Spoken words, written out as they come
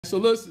So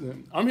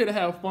listen, I'm here to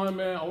have fun,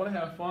 man. I want to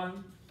have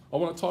fun. I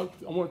want to talk.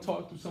 I want to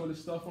talk through some of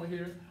this stuff on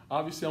here.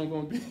 Obviously, I'm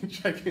going to be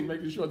checking,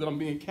 making sure that I'm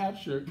being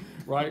captured,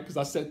 right? Because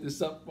I set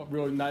this up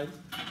really nice.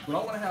 But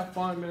I want to have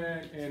fun,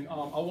 man, and I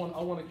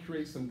want to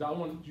create some. I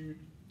want you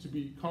to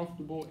be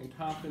comfortable and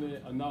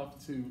confident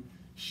enough to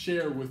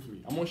share with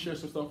me. I'm going to share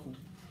some stuff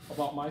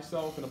about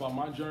myself and about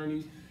my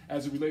journey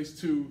as it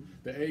relates to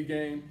the A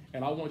game,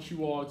 and I want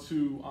you all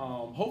to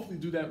hopefully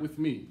do that with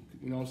me.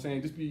 You know what I'm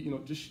saying? Just be,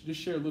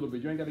 just share a little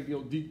bit. You ain't got to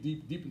go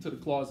deep into the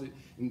closet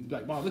and be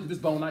like, wow, look at this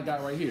bone I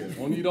got right here.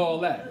 Don't need all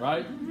that,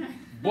 right?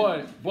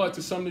 But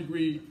to some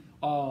degree,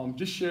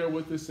 just share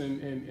with us,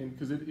 and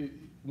because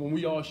when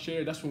we all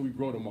share, that's when we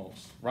grow the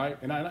most, right?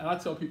 And I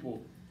tell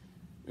people,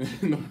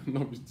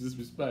 no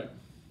disrespect,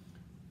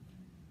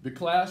 the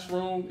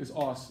classroom is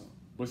awesome,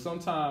 but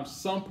sometimes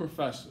some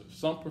professors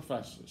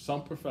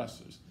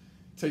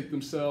take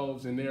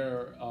themselves and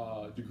their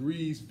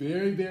degrees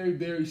very, very,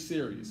 very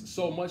serious.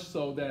 So much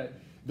so that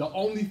the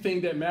only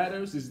thing that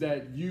matters is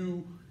that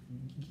you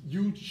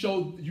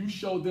show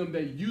them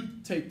that you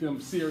take them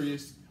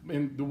serious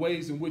in the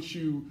ways in which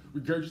you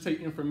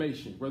regurgitate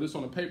information, whether it's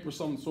on a paper,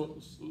 some sort,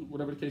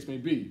 whatever the case may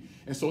be.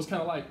 And so it's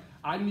kind of like,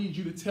 I need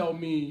you to tell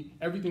me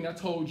everything I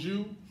told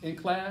you in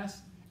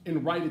class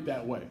and write it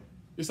that way.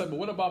 It's like, but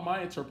what about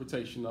my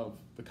interpretation of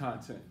the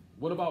content?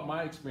 What about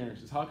my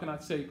experiences? How can I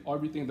take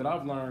everything that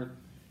I've learned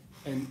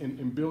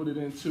and build it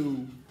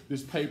into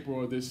this paper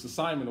or this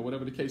assignment or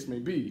whatever the case may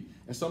be?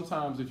 And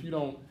sometimes if you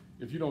don't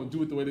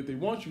do it the way that they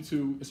want you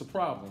to, it's a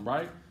problem,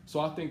 right? So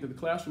I think that the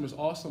classroom is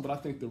awesome, but I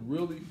think the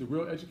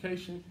real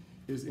education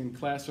is in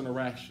class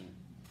interaction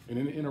and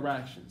in the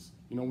interactions.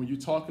 You know, when you're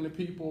talking to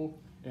people,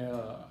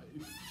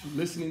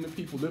 listening to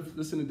people,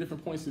 listening to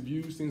different points of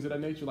views, things of that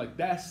nature, like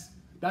that's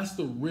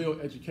the real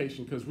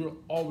education, because we're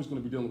always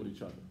going to be dealing with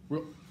each other.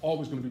 We're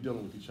always going to be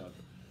dealing with each other.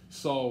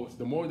 So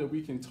the more that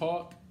we can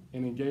talk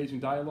and engage in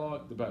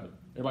dialogue, the better.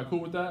 Everybody cool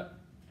with that?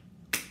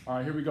 All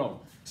right, here we go.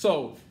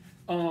 So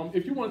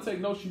if you want to take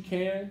notes, you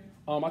can.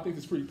 I think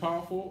it's pretty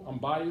powerful. I'm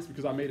biased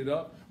because I made it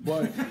up,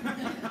 but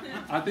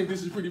I think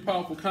this is a pretty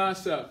powerful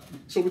concept.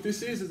 So what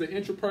this is the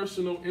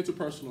interpersonal.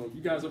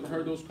 You guys ever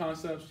heard those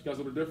concepts? You guys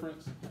know the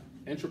difference?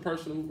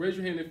 Interpersonal. Raise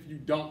your hand if you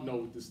don't know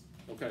what this.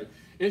 Okay.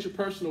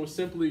 Interpersonal is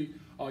simply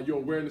your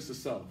awareness of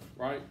self,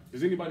 right?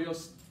 Does anybody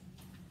else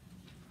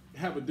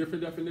have a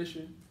different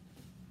definition?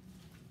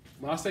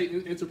 When I say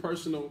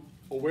interpersonal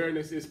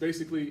awareness, it's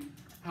basically,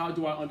 how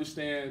do I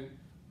understand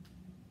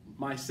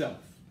myself,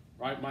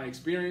 right? My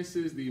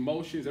experiences, the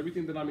emotions,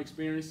 everything that I'm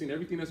experiencing,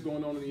 everything that's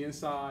going on the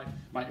inside,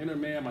 my inner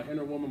man, my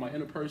inner woman, my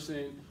inner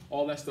person,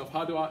 all that stuff.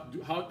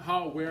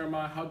 How aware am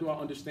I? How do I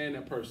understand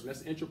that person?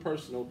 That's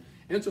interpersonal.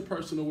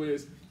 Interpersonal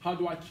is, how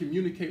do I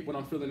communicate what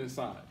I'm feeling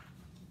inside?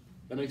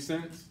 That makes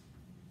sense?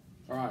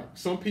 All right.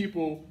 Some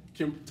people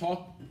can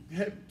talk,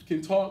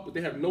 but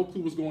they have no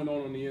clue what's going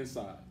on the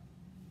inside,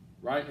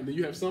 right? And then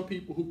you have some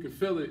people who can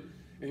feel it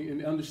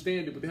and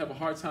understand it, but they have a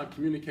hard time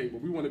communicating.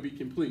 But we want to be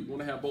complete. We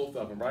want to have both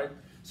of them, right?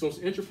 So it's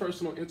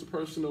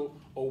interpersonal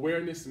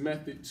awareness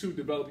method to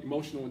develop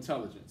emotional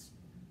intelligence.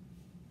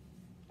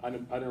 I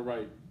didn't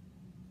write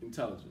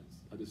intelligence.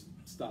 I just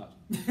stopped.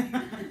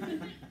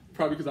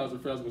 Probably because I was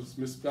afraid I was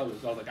misspelling.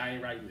 So I was like, I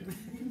ain't writing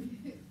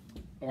it.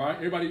 All right,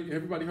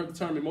 everybody heard the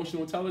term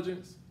emotional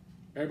intelligence?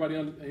 Everybody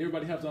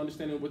has an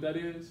understanding of what that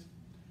is?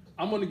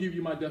 I'm going to give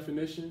you my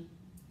definition.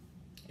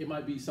 It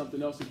might be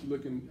something else if you're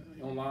looking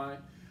online.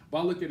 But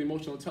I look at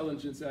emotional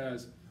intelligence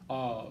as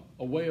a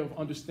way of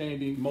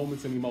understanding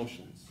moments and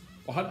emotions.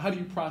 Or how do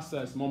you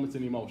process moments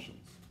and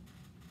emotions,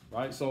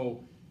 right?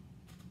 So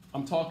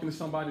I'm talking to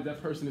somebody,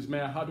 that person is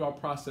mad. How do I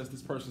process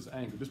this person's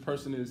anger? This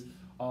person is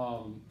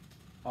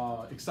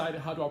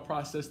excited. How do I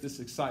process this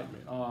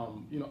excitement?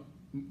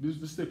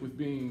 Just stick with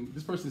being,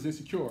 this person is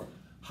insecure.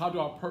 How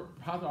do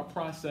I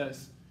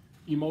process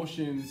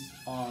emotions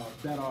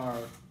that are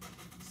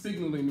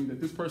signaling me that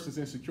this person's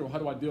insecure? How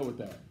do I deal with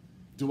that?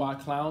 Do I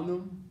clown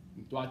them?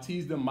 Do I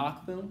tease them,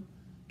 mock them?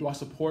 Do I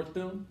support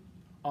them?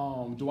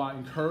 Do I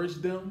encourage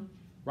them?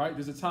 Right?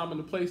 There's a time and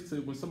a place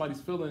to, when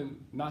somebody's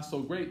feeling not so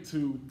great,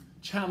 to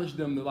challenge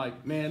them to,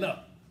 like, man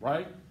up,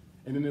 right?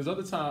 And then there's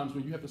other times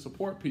when you have to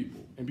support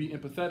people and be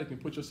empathetic and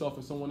put yourself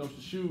in someone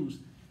else's shoes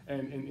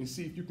and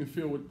see if you can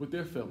feel what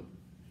they're feeling,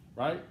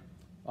 right?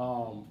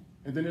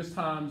 And then there's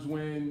times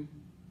when,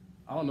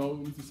 I don't know,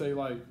 we could say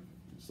like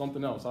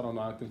something else. I don't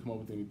know, I couldn't come up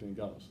with anything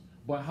else.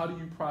 But how do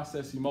you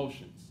process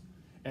emotions?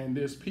 And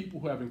there's people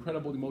who have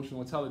incredible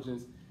emotional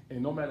intelligence,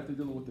 and no matter if they're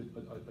dealing with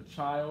a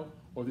child,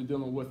 or they're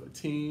dealing with a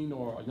teen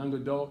or a young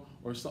adult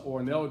or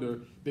an elder,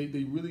 they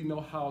really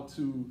know how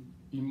to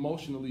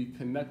emotionally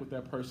connect with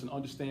that person,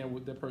 understand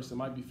what that person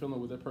might be feeling,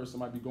 what that person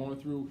might be going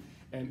through,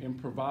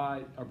 and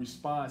provide a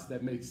response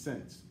that makes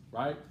sense,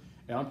 right?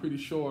 And I'm pretty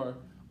sure,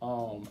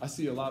 I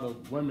see a lot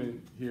of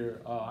women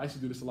here. I used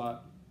to do this a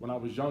lot when I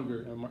was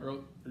younger, in my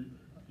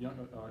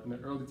in the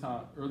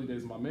early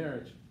days of my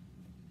marriage.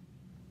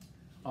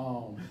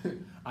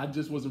 I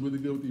just wasn't really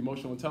good with the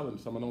emotional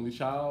intelligence. I'm an only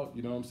child,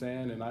 you know what I'm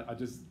saying? And I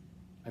just,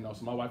 so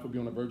my wife would be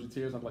on the verge of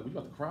tears. I'm like, "We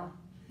about to cry?"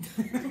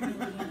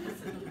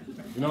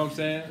 You know what I'm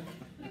saying?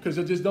 Because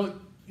I just don't,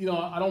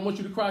 I don't want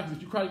you to cry, because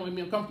if you cry, you're going to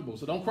make me uncomfortable.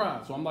 So don't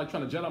cry. So I'm like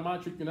trying to Jedi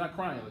mind trick you, not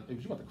crying. Like,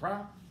 if you want to cry,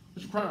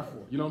 what you crying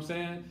for? You know what I'm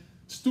saying?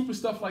 Stupid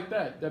stuff like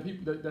that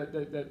people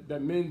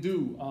that men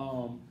do.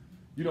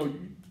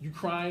 You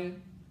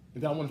crying,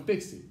 and then I want to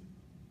fix it.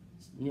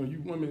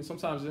 You women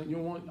sometimes I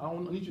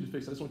don't need you to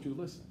fix it. I just want you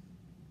to listen.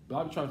 But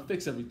I'll be trying to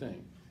fix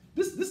everything.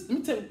 This let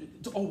me tell you.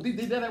 Oh, they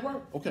did that at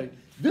work? Okay,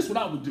 this is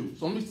what I would do.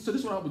 So this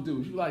is what I would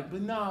do. You're like,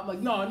 but nah. I'm like,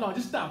 no,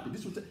 just stop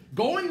it.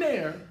 Go in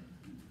there,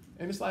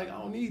 and it's like,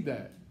 I don't need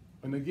that.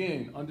 And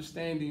again,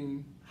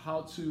 understanding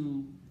how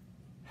to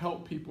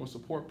help people and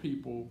support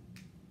people,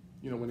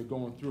 when they're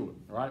going through it.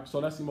 All right.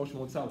 So that's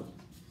emotional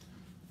intelligence.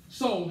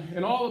 So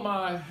in all of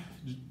my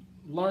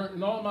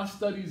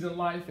studies in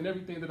life and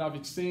everything that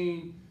I've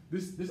seen,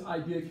 this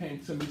idea came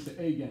to me. It's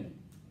the A game,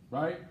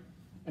 right?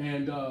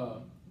 And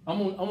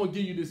I'm gonna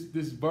give you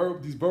these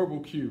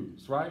verbal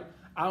cues, right?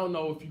 I don't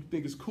know if you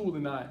think it's cool or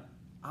not.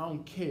 I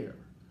don't care,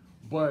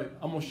 but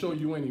I'm gonna show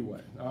you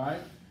anyway. All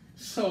right.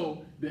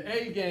 So the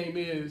A game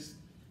is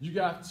you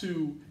got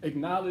to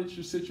acknowledge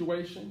your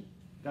situation.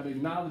 Got to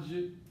acknowledge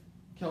it,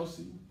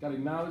 Kelsey. Got to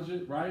acknowledge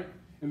it, right?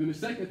 And then the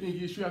second thing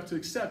is you have to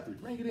accept it.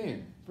 Bring it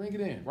in, right?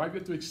 We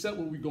have to accept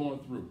what we're going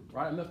through,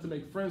 right? Enough to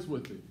make friends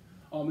with it.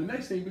 The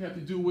next thing we have to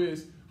do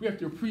is we have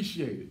to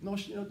appreciate it. No,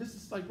 this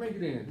is like bring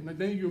it in. And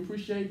then you're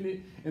appreciating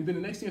it, and then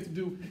the next thing you have to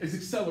do is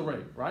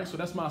accelerate, right? So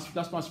that's my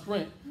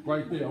sprint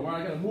right there. All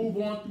right, I got to move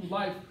on through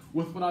life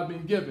with what I've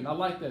been given. I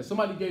like that.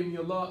 Somebody gave me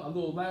a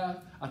little laugh.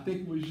 I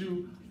think it was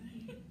you.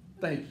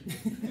 Thank you.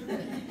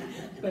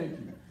 Thank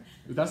you.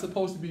 That's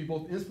supposed to be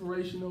both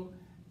inspirational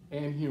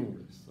and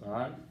humorous. All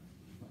right.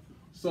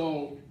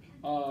 So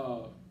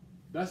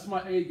that's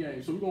my A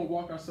game. So we're going to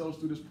walk ourselves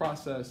through this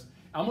process.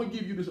 I'm going to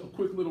give you a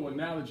quick little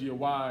analogy of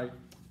why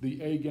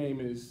the A game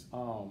is,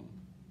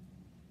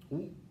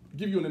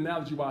 give you an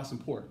analogy why it's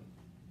important.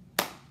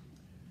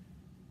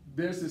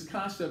 There's this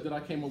concept that I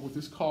came up with.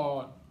 It's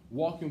called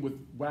walking with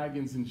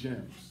wagons and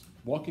gyms.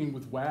 Walking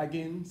with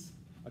wagons,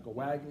 like a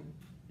wagon,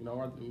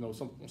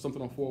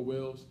 something on four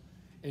wheels,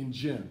 and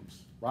gyms,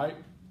 right?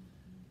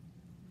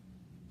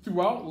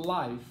 Throughout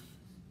life,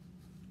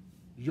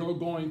 you're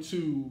going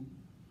to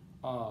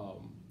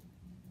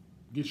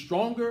get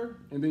stronger,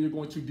 and then you're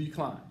going to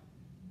decline,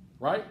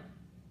 right?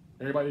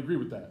 Everybody agree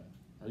with that?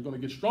 You're going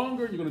to get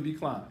stronger, and you're going to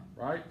decline,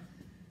 right?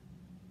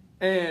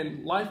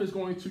 And life is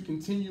going to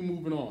continue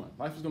moving on.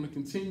 Life is going to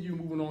continue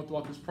moving on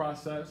throughout this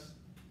process.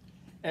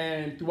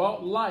 And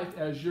throughout life,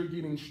 as you're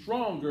getting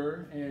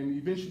stronger and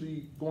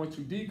eventually going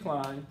to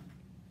decline,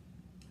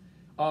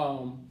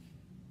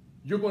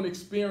 you're going to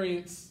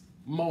experience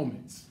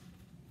moments,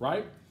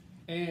 right?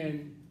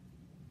 And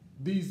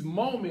these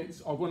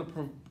moments are going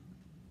to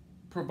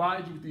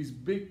provide you with these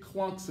big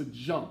clunks of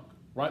junk,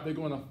 right? They're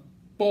going to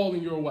fall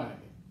in your wagon.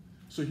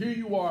 So here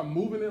you are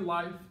moving in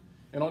life,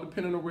 and all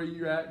depending on where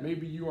you're at,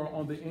 maybe you are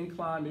on the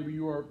incline, maybe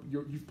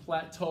you've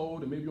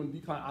plateaued, and maybe you're on the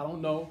decline, I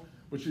don't know,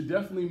 but you're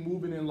definitely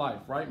moving in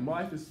life, right?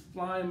 Life is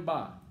flying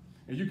by,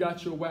 and you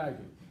got your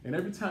wagon. And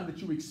every time that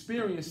you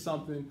experience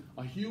something,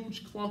 a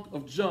huge clunk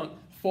of junk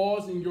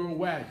falls in your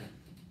wagon,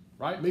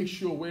 right? Make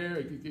you aware,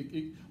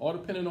 it all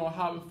depending on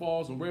how it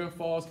falls and where it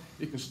falls,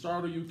 it can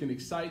startle you, it can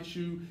excite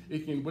you,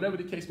 it can, whatever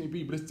the case may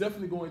be, but it's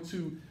definitely going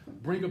to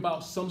bring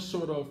about some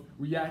sort of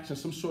reaction,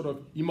 some sort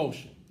of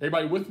emotion.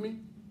 Everybody with me?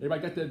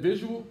 Everybody got that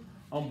visual?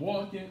 I'm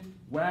walking,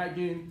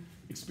 wagon,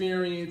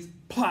 experience,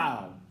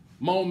 plow,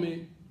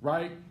 moment,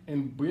 right?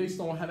 And based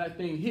on how that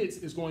thing hits,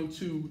 it's going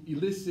to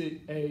elicit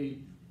a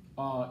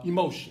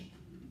emotion.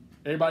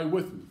 Everybody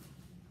with me,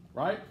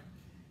 right?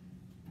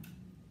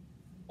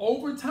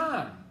 Over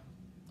time,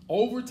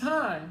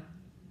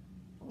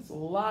 there's a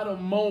lot of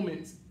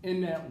moments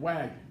in that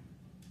wagon,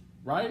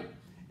 right?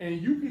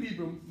 And you could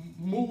even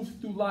move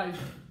through life,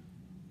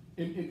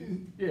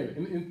 and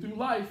through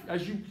life,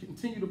 as you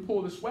continue to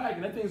pull this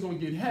wagon, that thing's gonna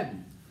get heavy.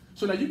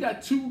 So now you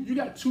got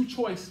two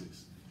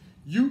choices.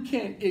 You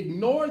can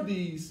ignore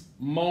these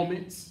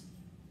moments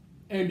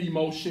and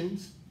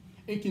emotions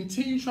and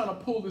continue trying to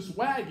pull this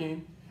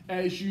wagon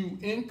as you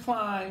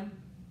incline,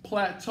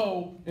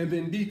 plateau, and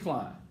then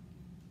decline.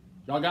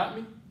 Y'all got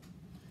me?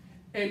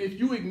 And if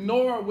you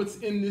ignore what's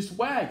in this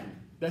wagon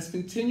that's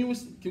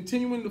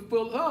continuing to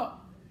fill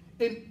up,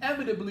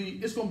 inevitably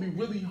it's going to be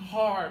really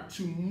hard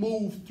to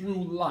move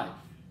through life.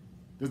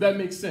 Does that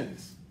make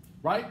sense?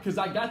 Right? Because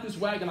I got this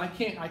wagon,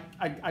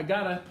 I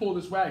gotta pull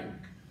this wagon.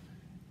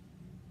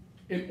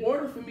 In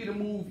order for me to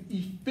move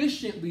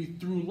efficiently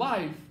through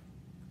life,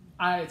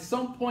 I at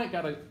some point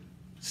gotta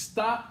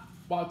stop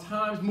while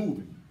time's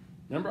moving.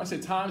 Remember I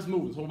said time's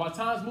moving. So while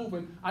time's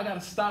moving, I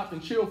gotta stop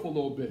and chill for a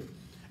little bit.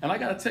 And I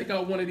gotta take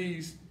out one of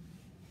these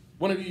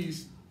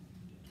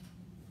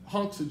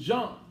hunks of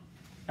junk,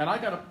 and I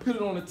gotta put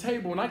it on the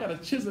table, and I gotta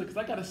chisel it,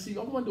 because I gotta see,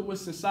 I wonder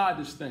what's inside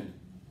this thing.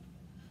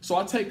 So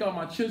I take out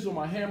my chisel,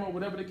 my hammer,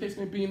 whatever the case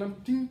may be, and I'm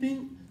ding,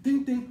 ding,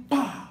 ding, ding,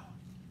 bah!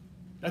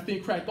 That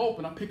thing cracked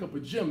open, I pick up a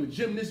gem. The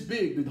gem this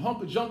big, the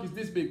hunk of junk is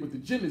this big, but the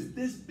gem is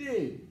this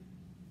big.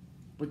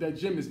 But that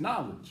gem is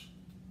knowledge.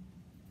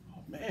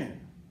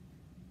 Man,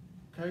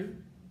 okay,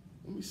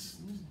 let me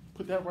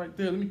put that right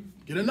there. Let me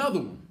get another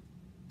one.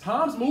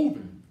 Time's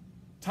moving.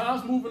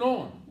 Time's moving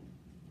on.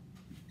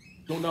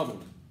 Do another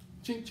one.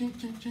 Ching, ching,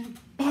 ching, ching.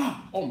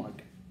 Bah! Oh my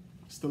God.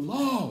 It's the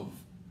love.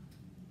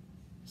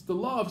 It's the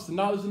love. It's the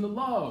knowledge and the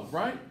love,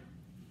 right?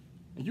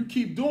 And you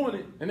keep doing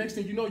it, and next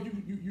thing you know,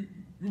 you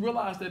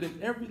realize that in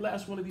every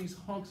last one of these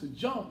hunks of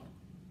junk,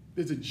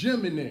 there's a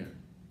gem in there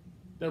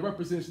that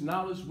represents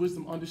knowledge,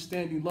 wisdom,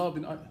 understanding, love,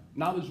 and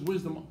knowledge,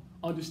 wisdom,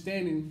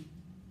 understanding,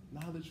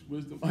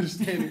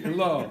 and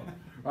love.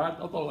 Right?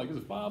 I thought, like, is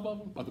it 5 of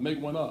them? About to make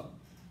one up.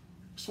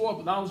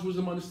 So, knowledge,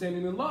 wisdom,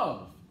 understanding, and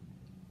love.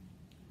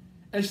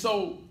 And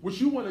so, what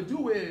you want to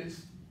do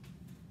is,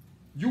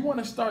 you want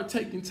to start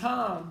taking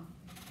time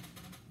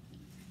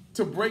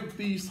to break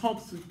these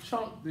hunks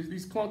of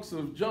these clunks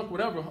of junk,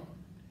 whatever,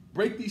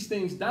 break these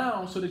things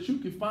down so that you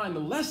can find the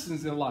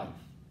lessons in life.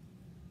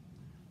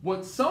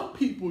 What some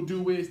people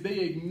do is they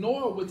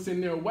ignore what's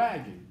in their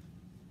wagon.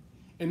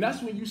 And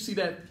that's when you see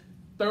that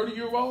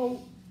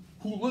 30-year-old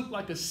who looked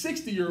like a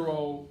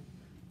 60-year-old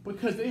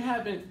because they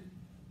haven't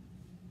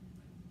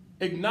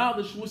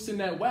acknowledged what's in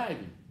that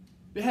wagon.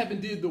 They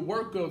haven't did the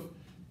work of,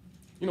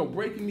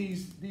 breaking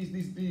these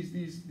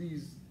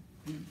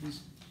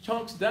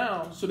chunks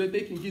down so that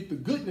they can get the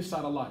goodness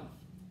out of life.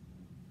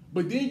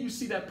 But then you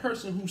see that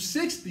person who's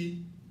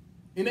 60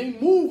 and they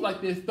move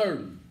like they're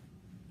 30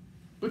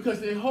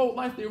 because their whole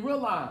life they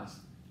realize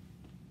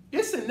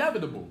it's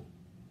inevitable.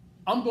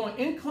 I'm going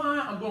to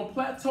incline, I'm going to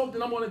plateau,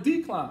 then I'm going to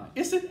decline.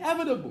 It's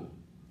inevitable.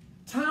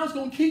 Time's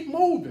going to keep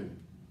moving.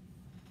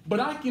 But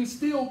I can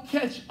still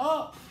catch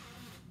up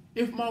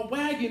if my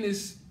wagon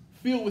is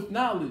filled with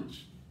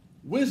knowledge,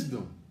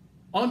 wisdom,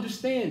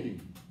 understanding,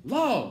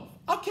 love.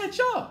 I'll catch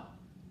up.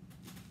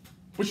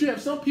 But you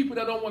have some people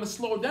that don't want to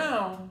slow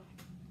down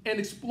and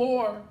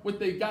explore what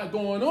they got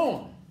going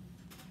on.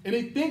 And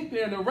they think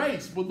they're in a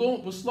race, but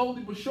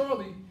slowly but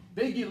surely,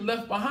 they get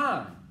left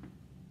behind.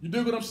 You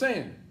dig what I'm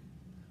saying?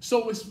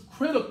 So it's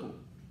critical.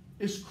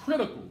 It's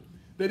critical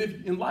that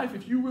if in life,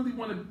 if you really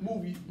want to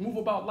move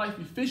about life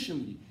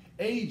efficiently,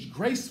 age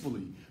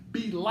gracefully,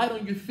 be light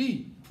on your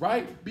feet,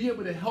 right? Be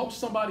able to help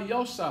somebody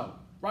else out,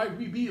 right?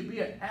 Be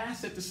an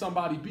asset to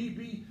somebody.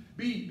 Be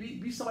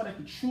somebody that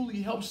can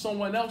truly help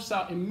someone else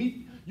out and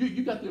meet.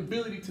 You got the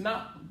ability to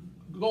not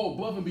go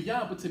above and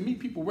beyond, but to meet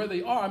people where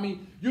they are. I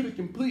mean, you're the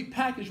complete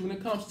package when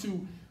it comes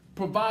to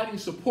providing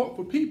support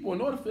for people.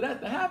 In order for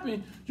that to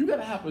happen, you got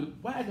to have a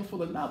wagon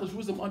full of knowledge,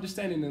 wisdom,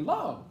 understanding, and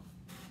love.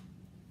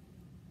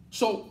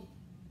 So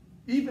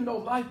even though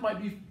life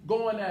might be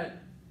going at,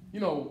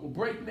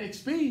 breakneck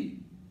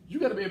speed, you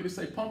got to be able to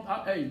say,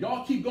 hey,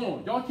 y'all keep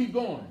going. Y'all keep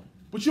going.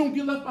 But you don't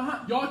get left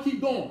behind. Y'all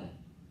keep going.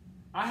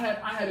 I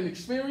had an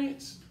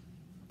experience.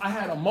 I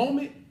had a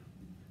moment.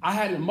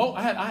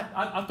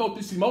 I felt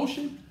this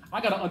emotion. I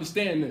got to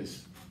understand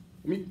this.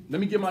 Let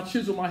me get my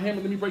chisel, my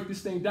hammer, let me break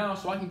this thing down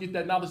so I can get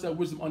that knowledge, that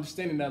wisdom,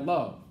 understanding, that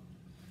love.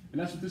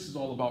 And that's what this is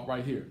all about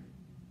right here.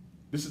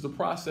 This is the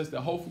process that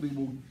hopefully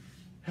will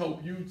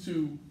help you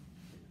to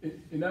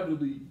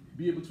inevitably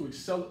be able to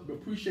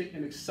appreciate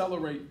and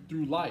accelerate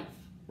through life,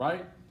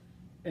 right?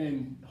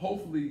 And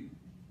hopefully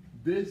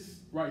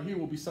this right here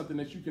will be something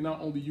that you can not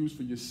only use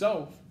for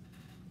yourself,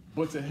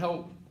 but to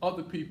help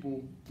other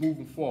people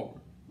moving forward.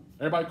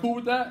 Everybody cool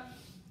with that?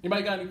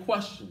 Anybody got any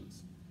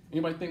questions?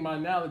 Anybody think my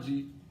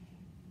analogy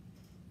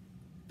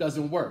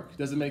doesn't work,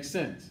 doesn't make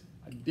sense?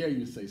 I dare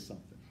you to say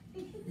something.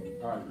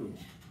 All right, cool.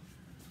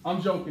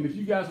 I'm joking. If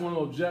you guys want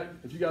to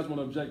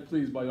object,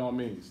 please, by all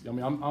means. I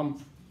mean,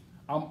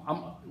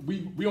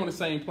 we on the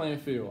same playing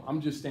field.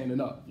 I'm just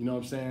standing up. You know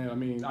what I'm saying? I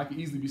mean, I could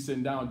easily be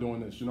sitting down doing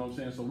this. You know what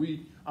I'm saying? So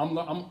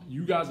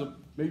you guys are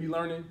maybe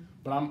learning,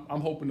 but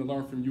I'm hoping to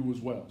learn from you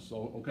as well.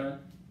 So, okay.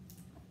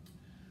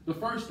 The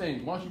first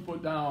thing, once you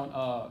put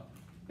down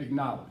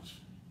acknowledge,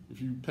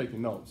 if you're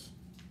taking notes.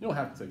 You don't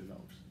have to take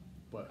notes,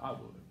 but I would.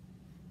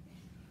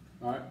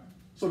 All right?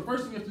 So the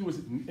first thing you have to do is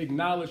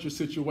acknowledge your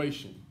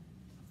situation.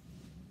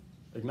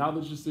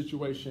 Acknowledge your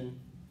situation,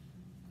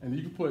 and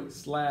you can put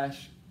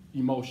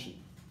 /emotion.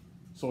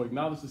 So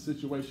acknowledge the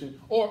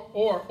situation,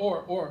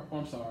 or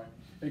I'm sorry,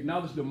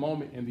 acknowledge the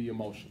moment and the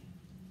emotion.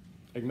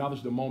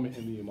 Acknowledge the moment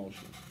and the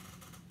emotion.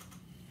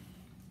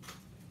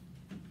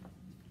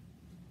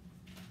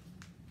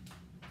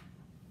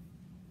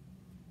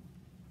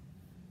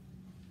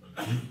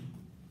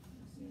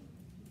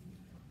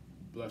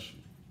 Bless you.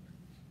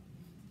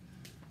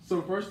 So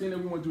the first thing that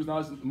we want to do is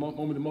acknowledge the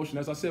moment of emotion.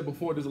 As I said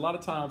before, there's a lot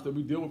of times that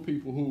we deal with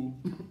people who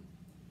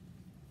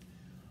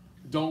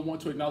don't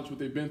want to acknowledge what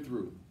they've been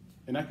through.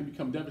 And that can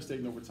become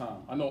devastating over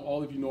time. I know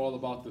all of you know all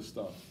about this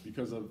stuff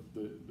because of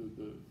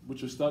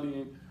what you're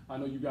studying. I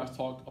know you guys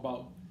talk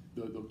about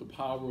the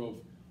power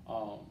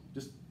of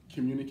just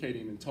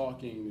communicating and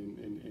talking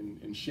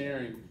and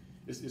sharing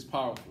is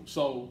powerful.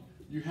 So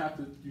you have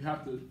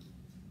to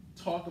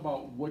talk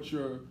about what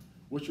you're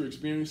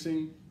experiencing.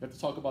 You have to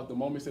talk about the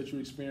moments that you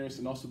experience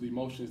and also the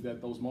emotions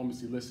that those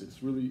moments elicit.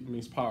 It's really,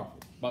 it's powerful,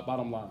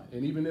 bottom line.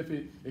 And even if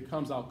it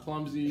comes out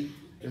clumsy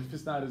If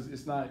it's not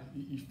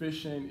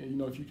efficient,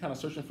 and if you're kind of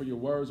searching for your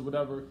words or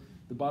whatever,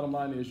 the bottom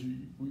line is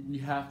we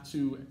have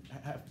to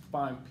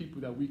find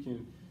people that we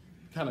can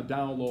kind of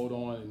download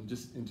on and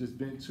just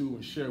vent to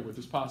and share with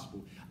as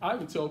possible. I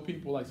even tell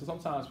people, like, so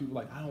sometimes people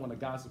are like, I don't want to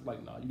gossip.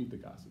 Like, no, you need to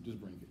gossip. Just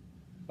bring it.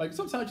 Like,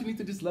 sometimes you need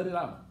to just let it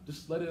out.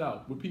 Just let it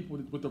out with people,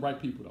 with the right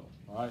people, though.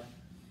 All right.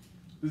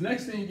 The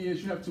next thing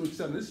is you have to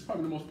accept. And this is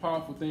probably the most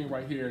powerful thing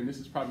right here, and this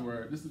is probably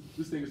where this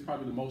thing is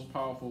probably the most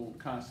powerful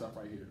concept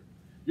right here.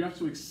 You have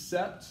to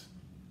accept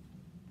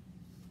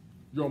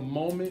your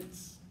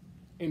moments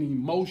and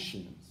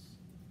emotions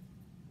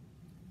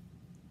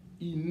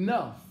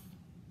enough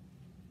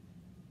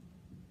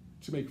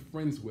to make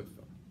friends with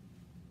them.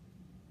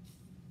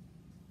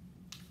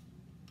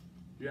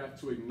 You have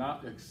to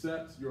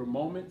accept your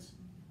moments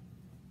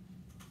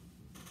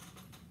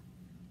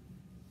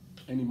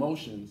and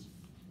emotions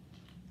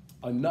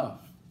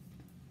enough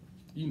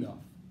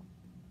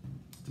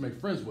to make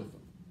friends with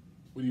them.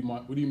 What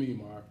do you mean,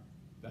 Mark?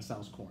 That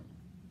sounds corny.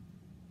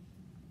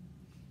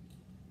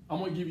 I'm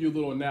going to give you a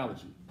little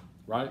analogy,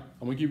 right?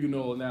 I'm going to give you a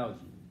little analogy,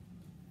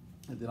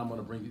 and then I'm going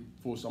to bring it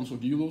full. So I'm just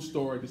going to give you a little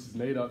story. This is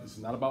made up. This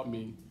is not about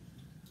me.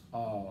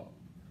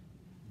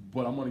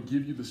 But I'm going to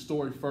give you the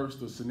story first,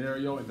 the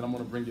scenario, and then I'm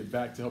going to bring it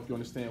back to help you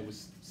understand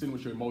what's sitting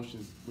with your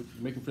emotions,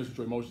 making friends with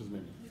your emotions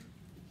mean.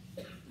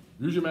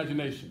 Use your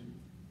imagination.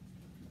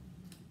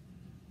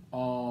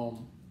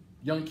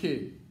 Young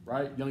kid,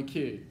 right? Young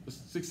kid,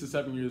 6 to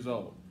 7 years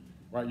old,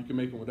 right? You can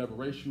make them whatever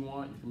race you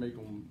want. You can make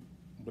them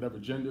whatever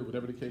gender,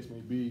 whatever the case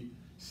may be.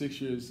 6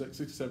 to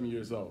 7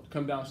 years old.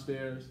 Come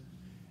downstairs,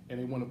 and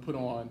they want to put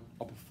on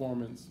a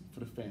performance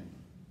for the family,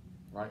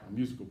 right? A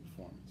musical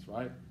performance,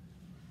 right?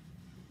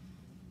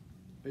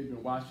 They've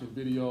been watching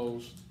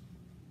videos.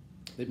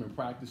 They've been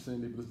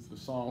practicing. They've listened to the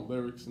song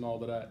lyrics and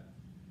all of that.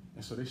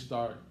 And so they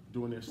start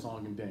doing their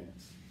song and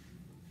dance.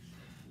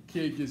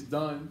 Kid gets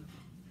done.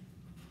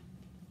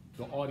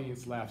 The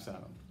audience laughs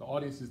at them. The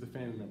audience is the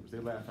family members. They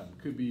laugh at them.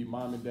 Could be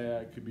mom and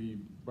dad, could be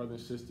brother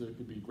and sister,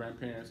 could be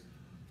grandparents.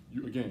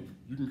 You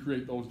can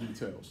create those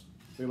details.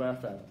 They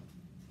laugh at him.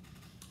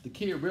 The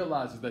kid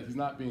realizes that he's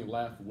not being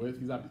laughed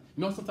with.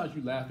 Sometimes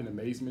you laugh in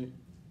amazement,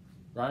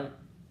 right?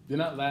 They're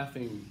not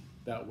laughing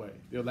that way.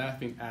 They're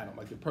laughing at him.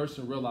 Like, the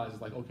person realizes,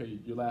 like, okay,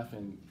 you're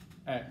laughing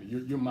at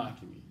me. You're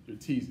mocking me. You're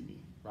teasing me,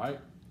 right?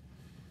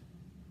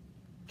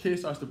 Kid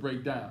starts to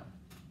break down.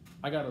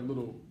 I got a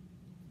little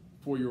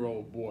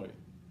 4-year-old boy,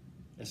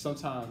 and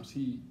sometimes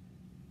he'll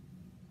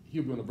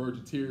be on the verge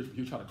of tears, but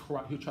he'll try to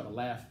cry. He'll try to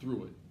laugh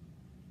through it,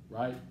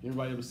 right?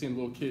 Anybody ever seen a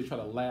little kid try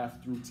to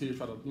laugh through tears,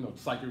 try to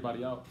psych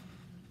everybody out?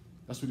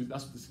 That's what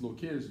this little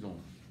kid is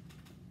doing.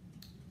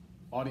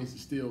 Audience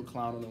is still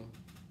clowning him,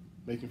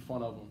 making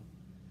fun of him.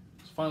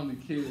 So finally,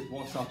 the kid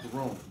walks out the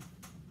room,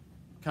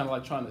 kind of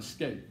like trying to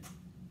escape.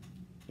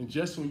 And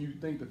just when you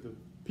think that the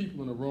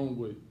people in the room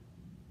would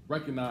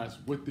recognize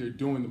what they're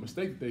doing, the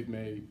mistake that they've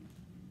made,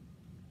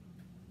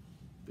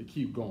 they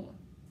keep going.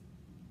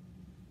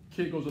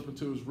 Kid goes up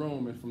into his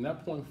room, and from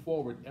that point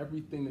forward,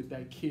 everything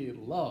that kid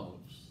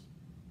loves,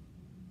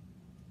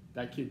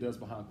 that kid does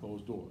behind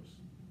closed doors,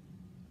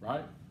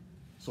 right?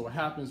 So what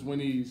happens when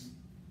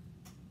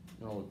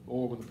or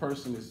when the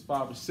person is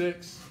 5 or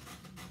 6,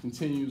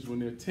 continues when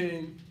they're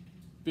 10,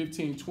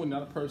 15, 20, now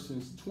the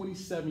person's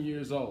 27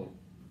 years old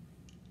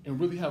and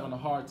really having a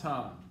hard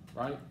time,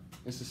 right?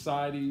 In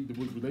society,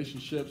 with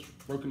relationships,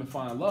 working to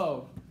find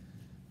love,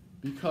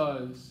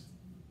 because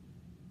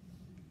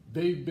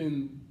they've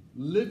been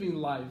living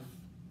life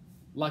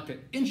like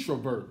an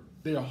introvert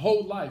their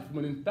whole life,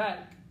 when in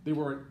fact they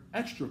were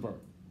an extrovert.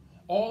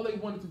 All they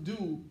wanted to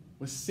do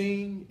was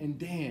sing and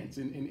dance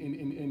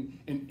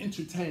and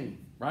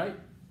entertain, right?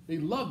 They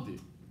loved it,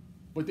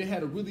 but they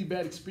had a really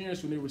bad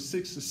experience when they were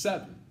 6 or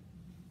 7.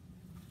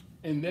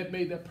 And that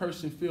made that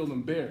person feel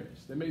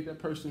embarrassed. That made that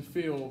person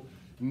feel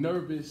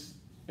nervous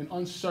and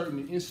uncertain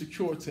and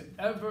insecure to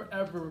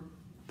ever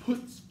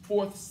put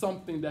forth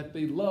something that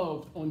they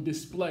loved on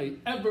display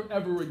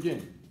ever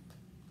again,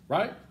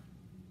 right?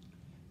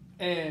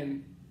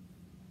 And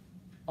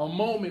a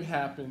moment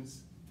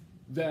happens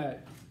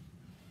that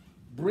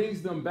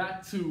brings them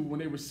back to when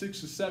they were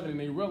 6 or 7, and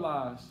they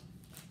realize,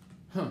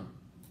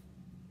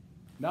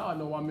 now I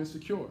know I'm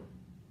insecure.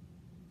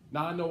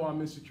 Now I know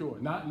I'm insecure.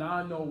 Now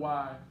I know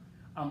why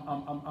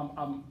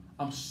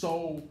I'm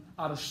so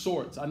out of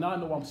sorts. Now I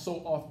know I'm so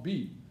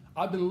offbeat.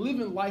 I've been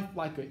living life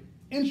like an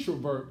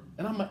introvert,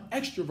 and I'm an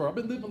extrovert. I've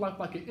been living life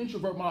like an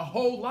introvert my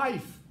whole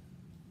life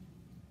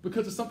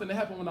because of something that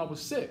happened when I was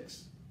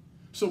 6.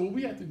 So what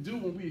we have to do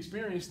when we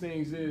experience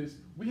things is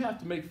we have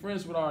to make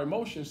friends with our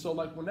emotions. So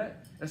like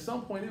at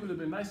some point, it would have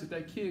been nice if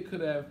that kid could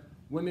have,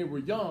 when they were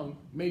young,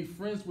 made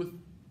friends with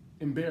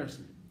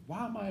embarrassment.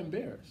 Why am I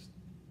embarrassed?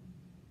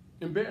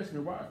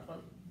 Embarrassment, why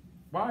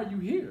are you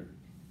here?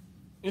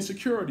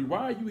 Insecurity,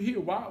 why are you here?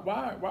 Why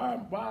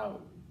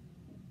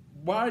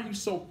are you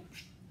so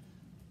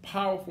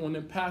powerful and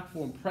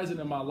impactful and present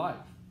in my life?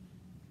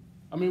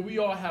 I mean, we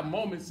all have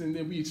moments and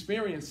then we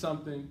experience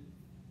something,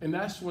 and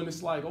that's when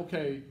it's like,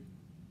 okay,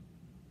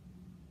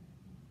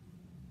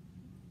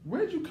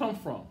 where'd you come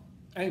from?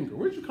 Anger,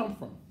 where'd you come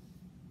from?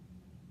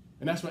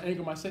 And that's when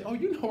anger might say, oh,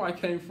 you know where I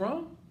came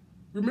from.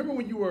 Remember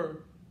when you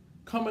were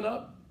coming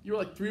up, you were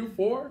like 3 or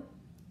 4,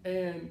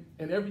 and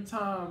every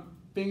time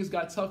things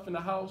got tough in the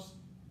house,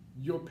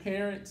 your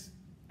parents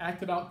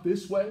acted out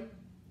this way.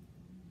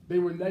 They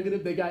were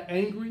negative, they got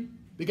angry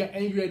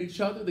at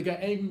each other, they got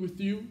angry with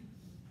you,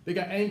 they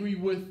got angry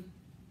with,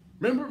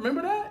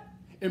 remember that?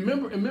 And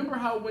remember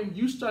how when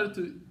you started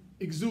to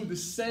exude the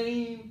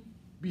same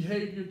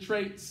behavior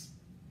traits,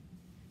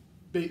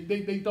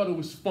 they thought it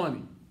was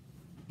funny.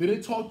 They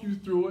didn't talk you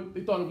through it,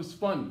 they thought it was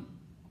funny.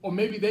 Or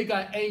maybe they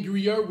got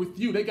angrier with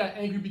you, they got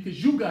angry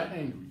because you got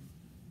angry.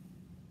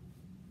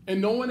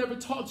 And no one ever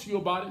talked to you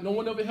about it, no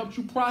one ever helped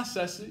you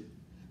process it.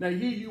 Now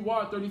here you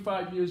are,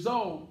 35 years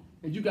old,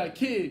 and you got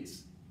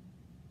kids,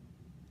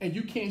 and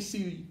you can't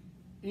see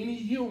any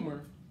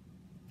humor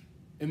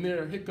in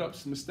their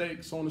hiccups,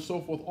 mistakes, so on and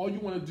so forth. All you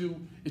want to do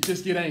is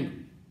just get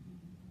angry.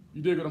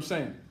 You dig what I'm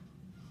saying?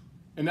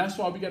 And that's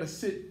why we got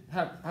to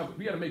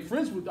we got to make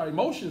friends with our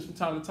emotions from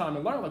time to time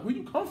and learn, like, where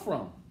you come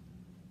from?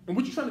 And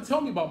what you trying to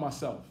tell me about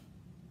myself?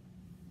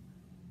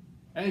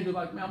 Anger,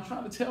 like, man, I'm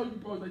trying to tell you,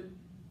 bro, like,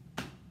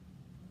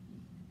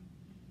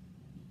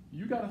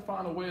 you got to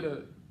find a way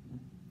to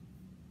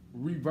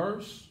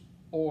reverse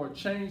or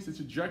change the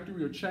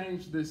trajectory or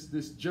change this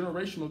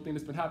generational thing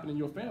that's been happening in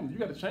your family. You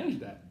got to change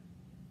that.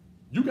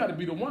 You got to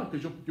be the one,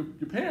 because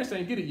your parents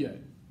ain't get it yet.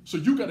 So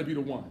you got to be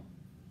the one.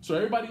 So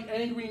everybody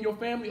angry in your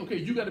family, okay,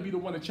 you got to be the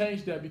one to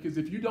change that, because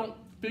if you don't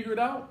figure it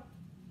out,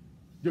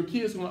 your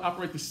kids are going to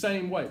operate the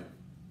same way.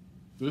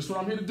 So this is what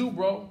I'm here to do,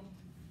 bro.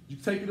 You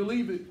take it or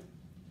leave it.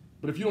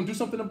 But if you don't do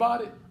something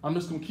about it, I'm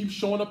just going to keep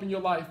showing up in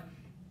your life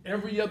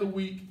every other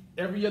week,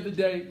 every other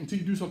day, until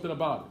you do something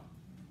about it.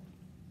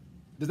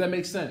 Does that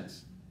make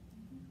sense?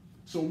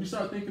 So when we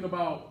start thinking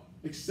about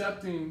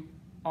accepting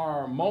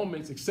our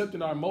moments,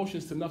 accepting our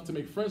emotions enough to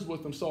make friends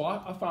with them, so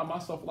I find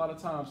myself a lot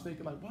of times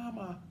thinking, like, why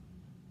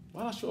do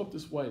I show up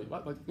this way?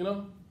 Like, you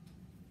know?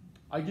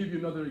 I give you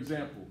another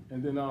example,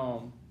 and then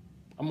I'm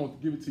going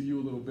to give it to you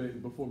a little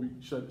bit before we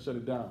shut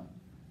it down.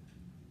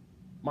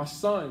 My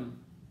son,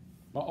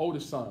 my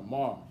oldest son,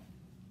 Marv,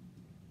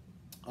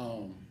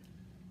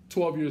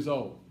 12 years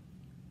old.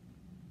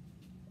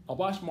 I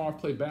watched Marv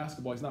play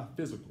basketball. He's not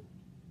physical,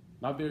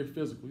 not very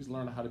physical. He's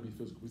learning how to be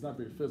physical. He's not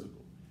very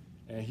physical.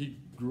 And he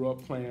grew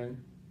up playing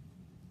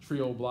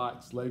trio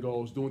blocks,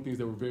 Legos, doing things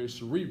that were very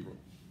cerebral,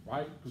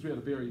 right? Because we had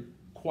a very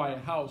quiet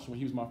house when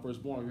he was my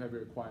firstborn. We had a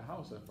very quiet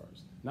house at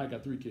first. Now I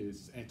got 3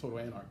 kids and total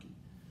anarchy.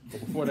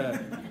 But before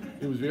that,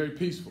 it was very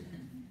peaceful.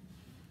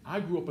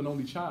 I grew up an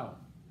only child.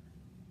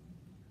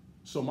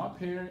 So my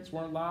parents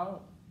weren't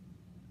loud,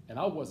 and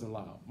I wasn't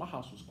loud. My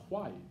house was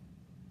quiet.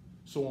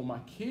 So when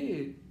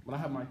I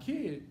have my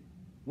kid,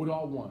 what do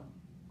I want?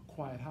 A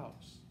quiet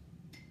house.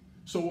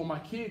 So when my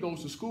kid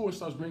goes to school and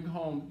starts bringing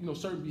home,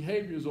 certain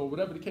behaviors or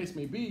whatever the case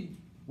may be,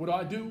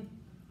 what do?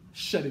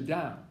 Shut it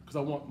down, because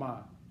I want my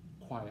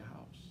quiet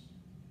house.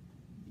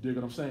 You dig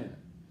what I'm saying?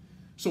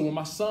 So when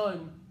my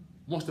son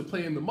wants to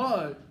play in the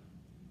mud,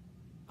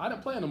 I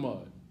didn't play in the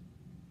mud,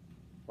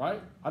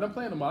 right? I didn't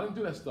play in the mud. I didn't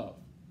do that stuff.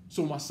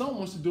 So when my son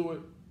wants to do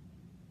it,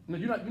 no,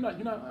 you're not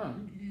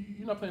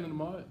playing in the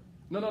mud.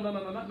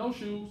 No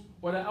shoes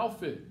or that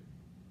outfit.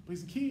 But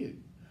he's a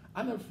kid.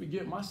 I never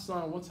forget my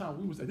son, one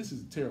time this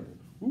is terrible.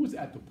 We was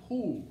at the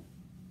pool.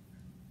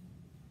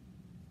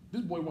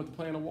 This boy wanted to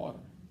play in the water.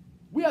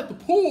 We at the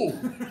pool.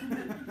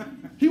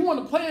 He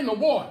wanted to play in the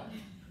water.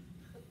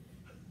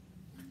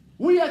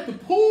 We at the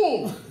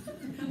pool.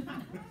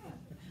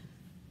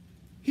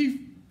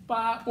 He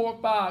 4 or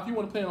 5, he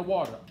want to play in the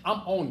water. I'm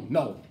on him.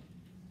 No.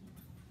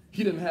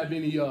 He didn't have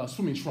any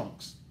swimming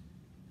trunks.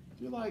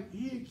 You're like,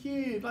 he a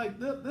kid, like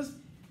this.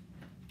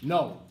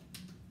 No.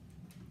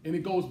 And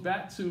it goes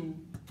back to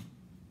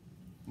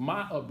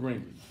my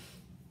upbringing.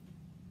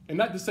 And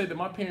not to say that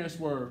my parents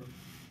were,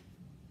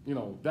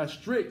 that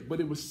strict,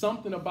 but it was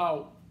something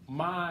about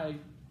my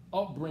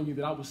upbringing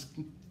that I was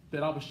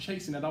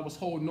chasing, that I was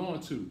holding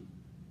on to.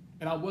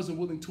 And I wasn't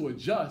willing to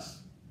adjust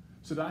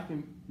so that I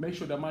can make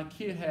sure that my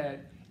kid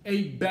had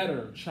a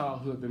better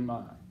childhood than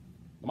mine.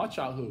 My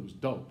childhood was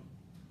dope,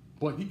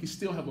 but he could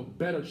still have a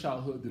better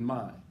childhood than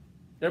mine.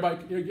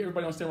 Everybody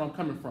understand where I'm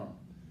coming from.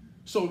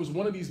 So it was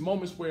one of these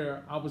moments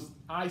where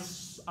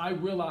I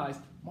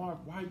realized, Marv,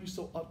 why are you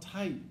so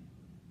uptight?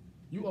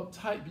 You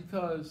uptight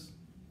because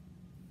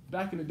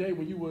back in the day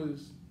when you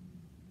was,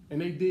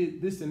 and they did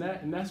this and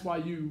that, and that's why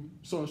you,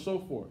 so on and so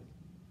forth.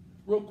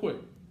 Real quick,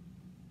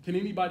 can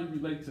anybody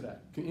relate to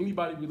that? Can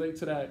anybody relate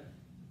to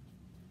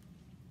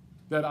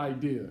that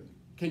idea?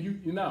 Can you,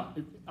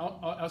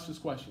 I'll ask this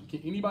question.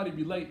 Can anybody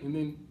relate, and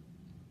then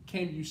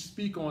can you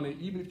speak on it,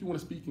 even if you want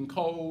to speak in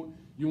code,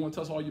 you want to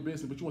tell us all your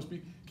business, but you want to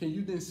speak, can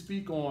you then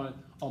speak on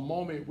a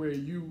moment where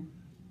you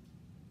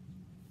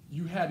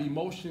had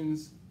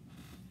emotions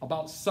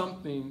about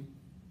something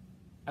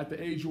at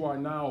the age you are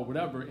now or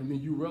whatever, and then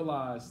you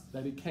realize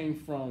that it came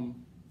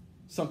from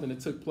something that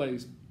took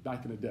place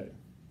back in the day?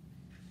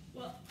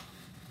 Well,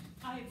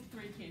 I have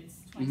 3 kids,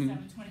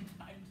 27,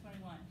 25, and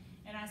 21,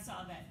 and I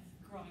saw that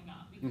growing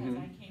because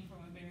I came from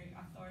a very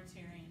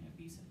authoritarian,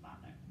 abusive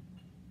father.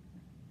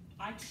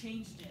 I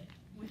changed it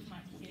with my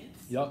kids.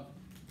 Yep.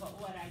 But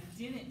what I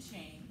didn't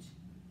change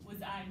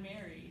was I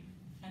married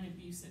an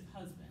abusive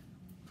husband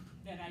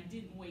that I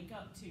didn't wake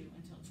up to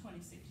until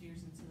 26 years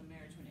into the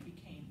marriage when it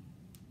became,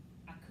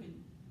 I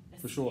couldn't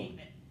escape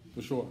it.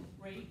 For sure.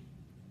 Right?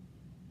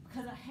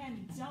 Because I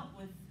hadn't dealt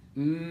with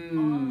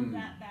all of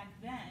that back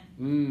then.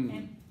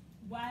 And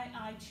why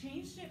I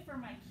changed it for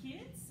my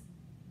kids,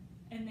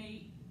 and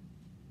they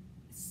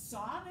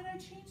saw that I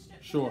changed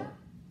it for them,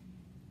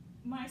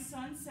 my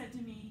son said to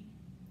me,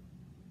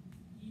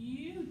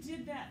 you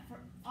did that for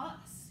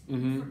us.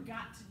 You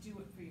forgot to do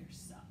it for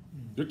yourself.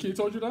 Your kid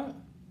told you that?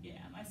 Yeah,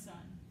 my son.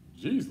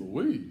 Jeez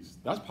Louise,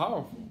 that's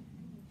powerful.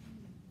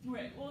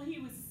 Right, well, he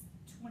was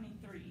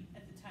 23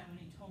 at the time when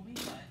he told me,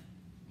 but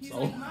he's So,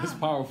 like, Mom, it's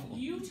powerful.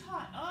 You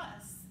taught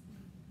us,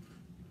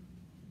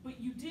 but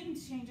you didn't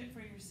change it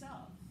for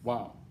yourself.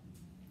 Wow.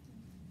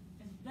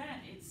 And then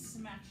it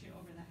smacks you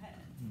over the head.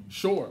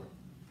 Sure.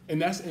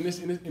 And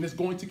it's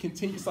going to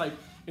continue. It's like,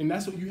 and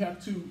that's what you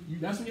have to,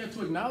 that's when you have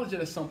to acknowledge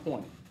it at some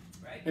point.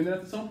 Right. And then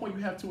at some point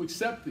you have to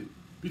accept it.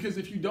 Because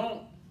if you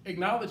don't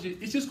acknowledge it,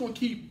 it's just going to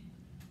keep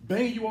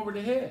banging you over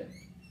the head.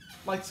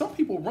 Like some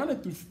people running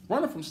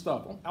from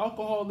stuff,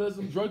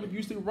 alcoholism, drug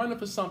abuse, they're running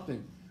for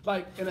something.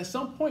 Like, and at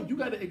some point you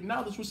got to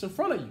acknowledge what's in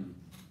front of you.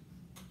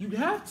 You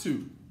have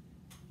to.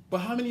 But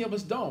how many of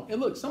us don't? And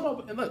look,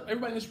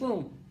 everybody in this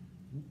room,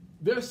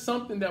 there's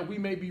something that we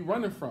may be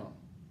running from.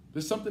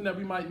 There's something that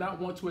we might not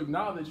want to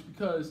acknowledge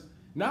because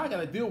now I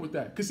got to deal with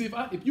that. Because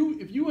if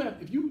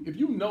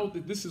you know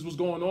that this is what's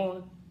going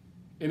on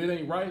and it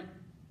ain't right,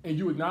 and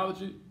you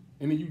acknowledge it,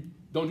 and then you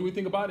don't do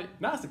anything about it,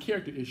 now it's a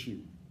character issue.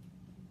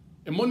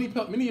 And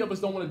many of us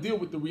don't want to deal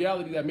with the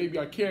reality that maybe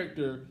our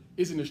character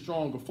isn't as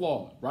strong or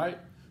flawed, right?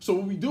 So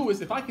what we do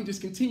is, if I can just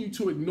continue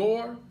to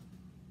ignore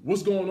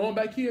what's going on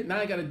back here, now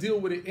I got to deal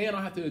with it, and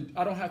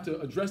I don't have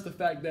to address the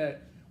fact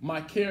that my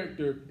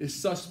character is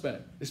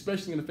suspect,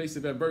 especially in the face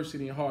of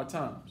adversity and hard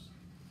times.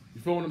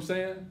 You feel what I'm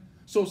saying?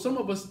 So some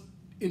of us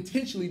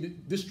intentionally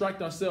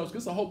distract ourselves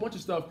because it's a whole bunch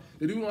of stuff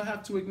that we don't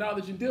have to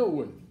acknowledge and deal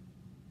with.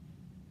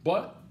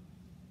 But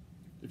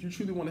if you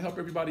truly want to help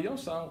everybody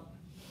else out,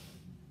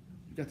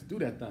 you got to do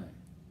that thing,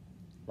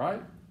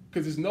 right?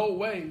 Because there's no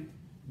way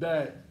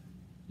that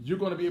you're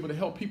going to be able to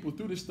help people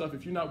through this stuff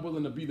if you're not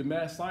willing to be the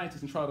mad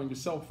scientist and try it on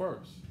yourself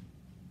first.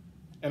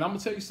 And I'm going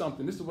to tell you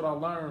something. This is what I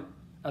learned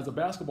as a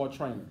basketball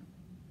trainer.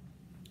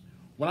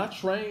 When I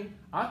train,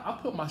 I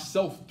put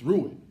myself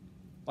through it.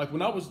 Like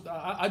when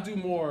I do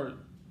more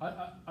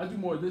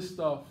of this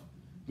stuff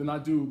than I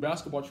do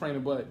basketball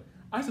training, but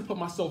I used to put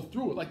myself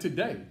through it. Like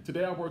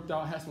today I worked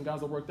out, had some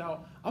guys I worked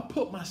out. I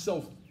put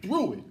myself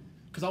through it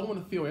because I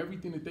want to feel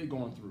everything that they're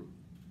going through.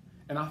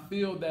 And I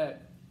feel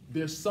that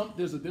there's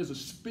a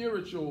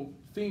spiritual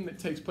thing that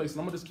takes place.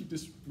 And I'm going to just keep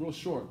this real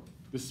short.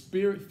 The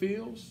spirit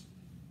feels,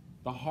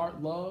 the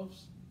heart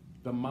loves,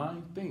 the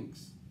mind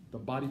thinks, the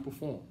body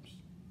performs.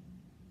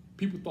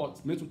 People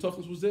thought mental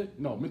toughness was it.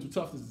 No, mental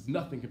toughness is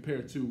nothing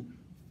compared to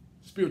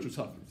spiritual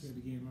toughness.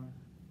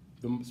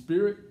 The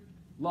spirit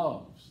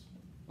loves.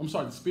 I'm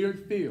sorry, the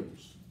spirit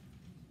feels.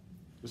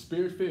 The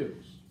spirit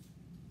feels.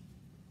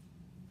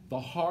 The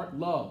heart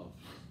loves.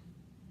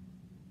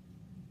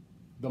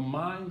 The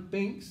mind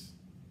thinks.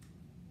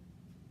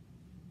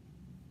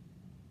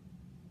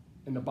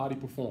 And the body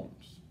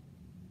performs.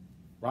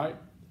 Right?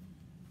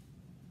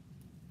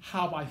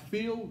 How I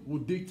feel will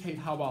dictate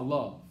how I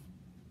love.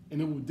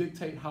 And it will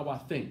dictate how I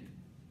think.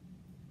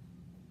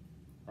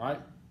 Right?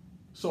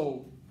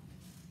 So,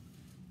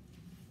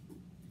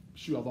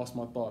 shoot, I lost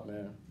my thought,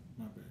 man.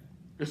 My bad.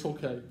 It's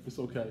okay. It's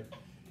okay.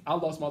 I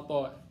lost my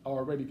thought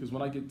already because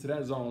when I get to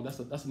that zone,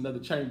 that's another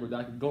chamber that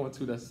I can go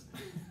into that's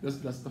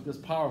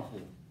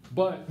powerful.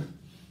 But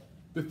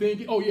the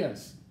thing, oh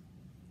yes,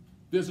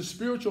 there's a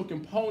spiritual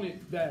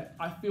component that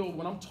I feel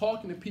when I'm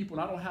talking to people,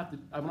 and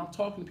when I'm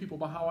talking to people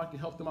about how I can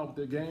help them out with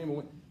their game, and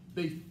when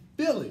they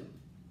feel it.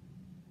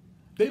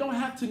 They don't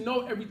have to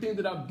know everything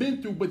that I've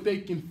been through, but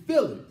they can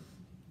feel it.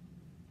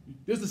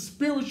 There's a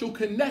spiritual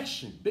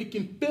connection. They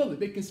can feel it.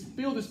 They can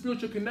feel the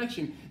spiritual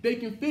connection. They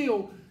can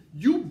feel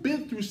you've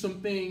been through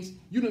some things.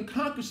 You done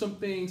conquered some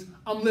things.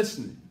 I'm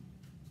listening.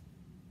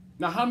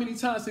 Now, how many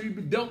times have you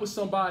dealt with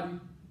somebody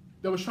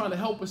that was trying to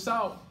help us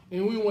out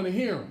and we didn't want to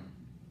hear them?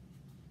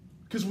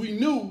 Because we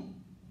knew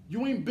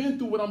you ain't been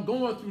through what I'm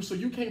going through, so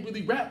you can't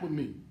really rap with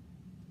me.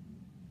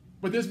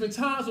 But there's been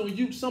times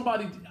when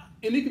somebody,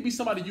 and it could be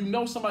somebody you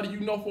know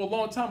for a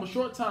long time, a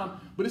short time,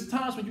 but it's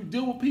times when you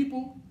deal with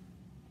people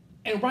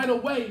and right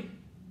away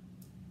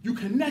you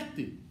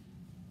connected.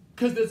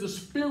 Because there's a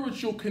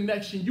spiritual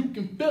connection. You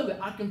can feel it.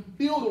 I can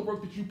feel the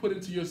work that you put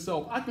into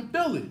yourself. I can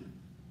feel it.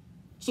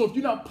 So if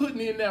you're not putting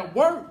in that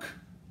work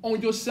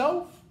on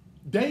yourself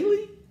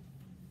daily,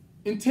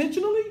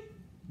 intentionally,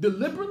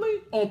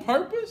 deliberately, on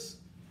purpose,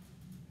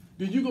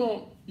 then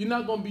you're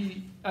not going to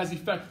be as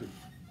effective.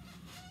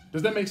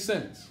 Does that make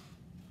sense?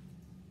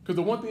 Because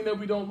the one thing that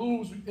we don't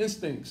lose is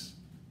instincts.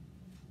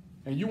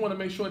 And you want to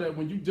make sure that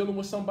when you're dealing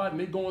with somebody and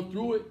they're going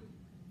through it,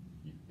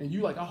 and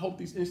you like, I hope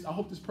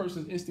this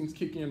person's instincts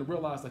kick in to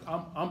realize like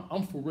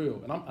I'm for real,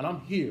 and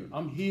I'm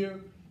here,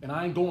 and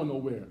I ain't going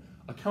nowhere.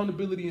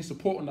 Accountability and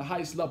support on the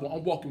highest level.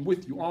 I'm walking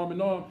with you, arm in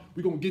arm.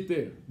 We're gonna get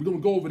there. We're gonna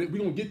go over there. We're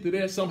gonna get to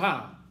there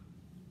somehow.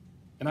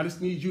 And I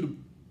just need you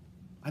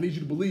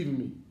to believe in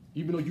me,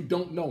 even though you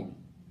don't know me.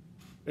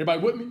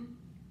 Everybody with me?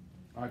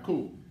 All right,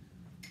 cool.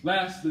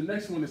 The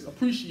next one is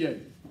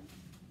appreciate.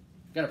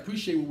 Gotta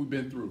appreciate what we've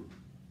been through.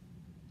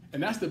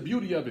 And that's the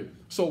beauty of it.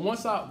 So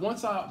once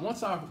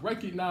I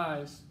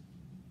recognize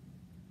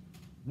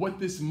what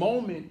this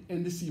moment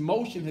and this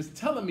emotion is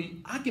telling me,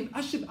 I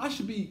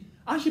should be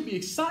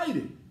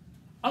excited.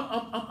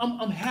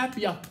 I'm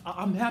happy I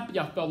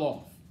fell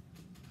off.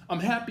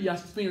 I'm happy I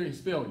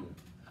experienced failure.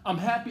 I'm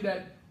happy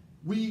that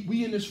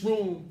we in this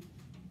room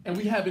and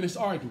we having this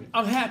argument.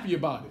 I'm happy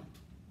about it.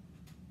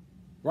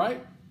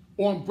 Right?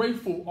 Or I'm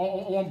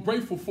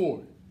grateful for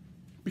it.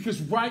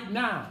 Because right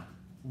now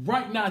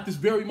at this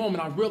very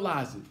moment, I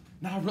realize it.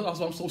 Now I realize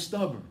why I'm so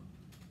stubborn.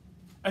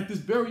 At this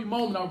very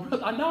moment, I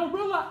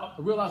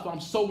realize why I'm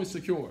so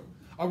insecure.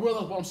 I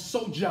realize why I'm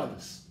so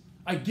jealous.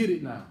 I get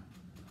it now.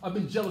 I've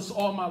been jealous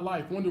all my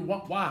life, wondering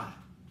why.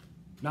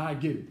 Now I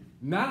get it.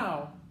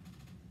 Now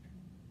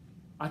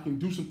I can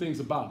do some things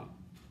about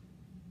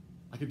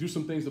it.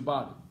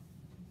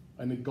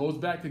 And it goes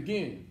back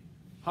again.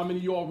 How many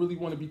of y'all really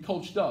want to be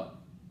coached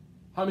up?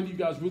 How many of you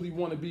guys really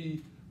want to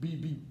be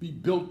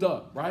built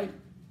up, right?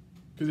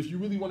 Because if you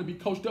really want to be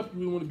coached up, you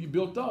really want to be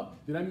built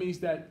up, then that means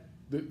that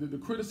the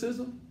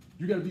criticism,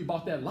 you got to be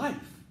about that life.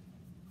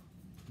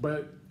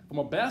 But from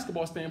a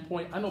basketball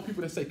standpoint, I know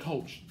people that say,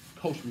 coach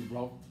me,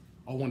 bro.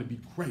 I want to be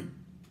great.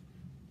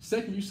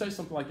 Second, you say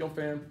something like, yo,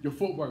 fam, your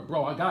footwork,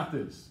 bro, I got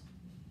this.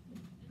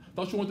 I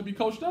thought you wanted to be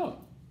coached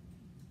up.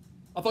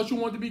 I thought you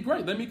wanted to be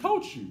great. Let me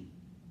coach you.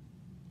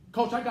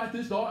 Coach, I got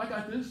this, dog. I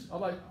got this.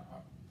 I'm like,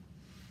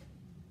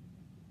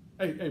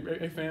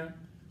 hey, fam.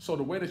 So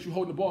the way that you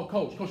hold the ball,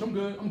 coach,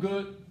 I'm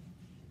good.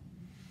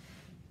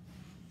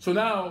 So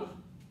now,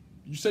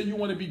 you say you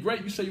want to be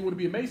great, you say you want to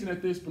be amazing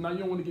at this, but now you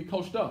don't want to get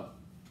coached up.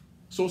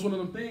 So it's one of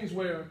them things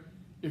where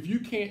if you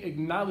can't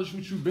acknowledge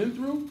what you've been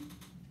through,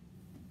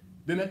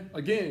 then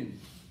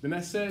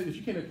that says if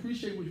you can't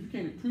appreciate what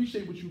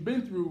you've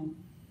been through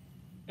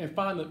and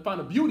find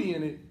the beauty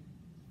in it,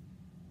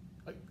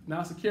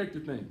 now it's a character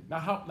thing. Now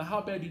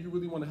how bad do you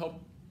really want to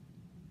help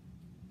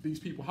these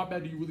people? How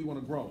bad do you really want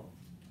to grow?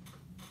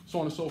 So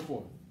on and so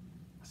forth.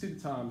 I see the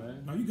time,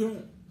 man. No, you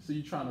good. See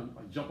you trying to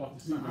like jump off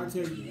the seat. No, I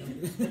tell you,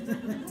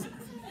 man.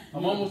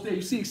 I'm almost there.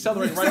 You see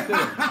accelerate right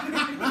there.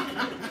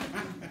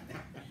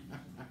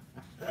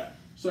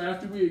 So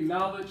after we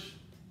acknowledge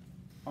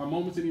our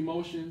moments and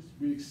emotions,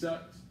 we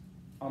accept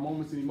our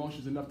moments and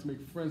emotions enough to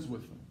make friends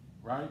with them,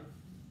 right?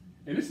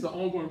 And this is an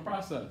ongoing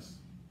process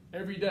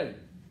every day.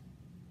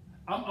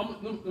 I'm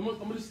gonna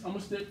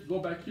go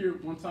back here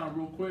one time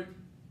real quick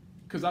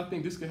because I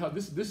think this can help.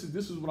 This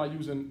is what I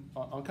use in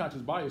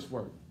unconscious bias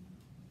work.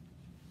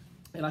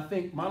 And I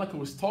think Monica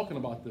was talking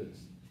about this,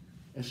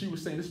 and she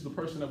was saying this is the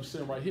person that was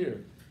sitting right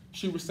here.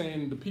 She was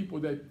saying the people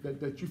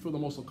that you feel the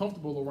most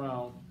uncomfortable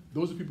around,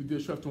 those are people that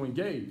you have to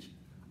engage.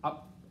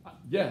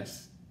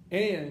 Yes,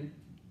 and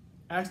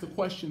ask the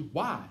question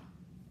why.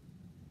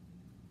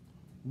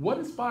 What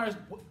inspires?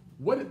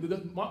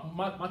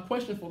 My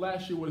question for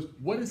last year was,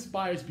 what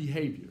inspires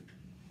behavior?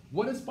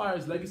 What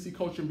inspires legacy,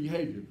 culture, and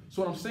behavior?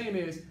 So what I'm saying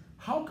is,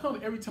 how come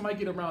every time I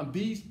get around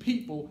these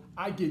people,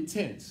 I get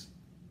tense?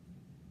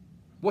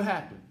 What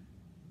happened?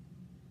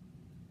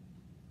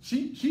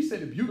 She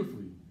said it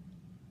beautifully.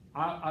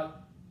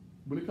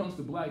 When it comes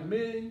to black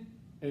men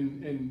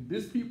and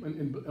this people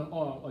and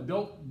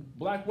adult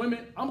black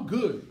women, I'm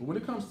good. But when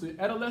it comes to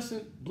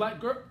adolescent black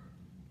girl,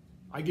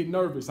 I get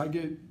nervous. I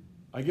get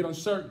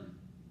uncertain.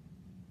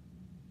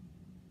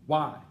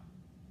 Why?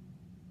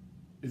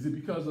 Is it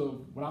because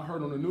of what I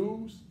heard on the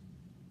news?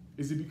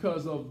 Is it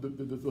because of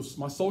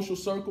my social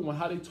circle and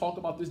how they talk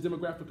about this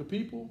demographic of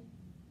people?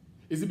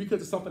 Is it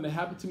because of something that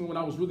happened to me when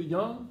I was really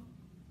young?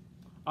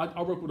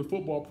 I work with a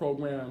football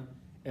program,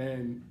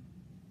 and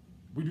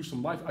I do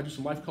some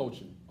life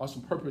coaching, or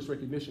some purpose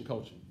recognition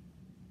coaching.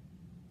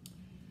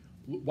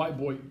 White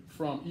boy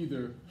from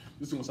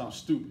this is gonna sound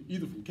stupid,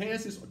 either from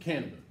Kansas or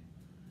Canada,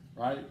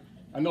 right?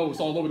 I know it's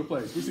all over the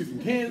place. We see from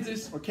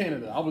Kansas or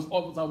Canada. I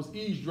was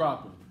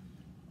eavesdropping.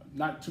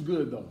 Not too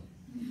good though.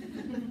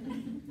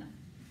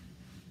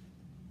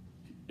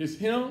 It's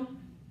him.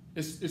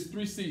 It's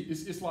 3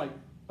 seats. It's like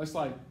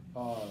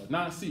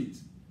 9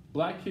 seats.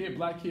 Black kid,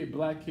 black kid,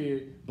 black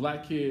kid,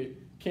 black kid.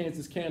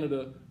 Kansas,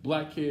 Canada,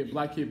 black kid,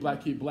 black kid,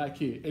 black kid, black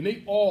kid. And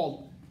they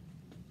all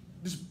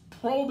just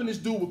probing this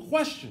dude with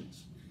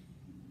questions.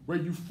 Where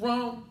you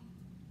from?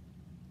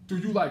 Do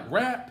you like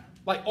rap?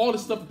 Like all the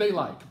stuff that they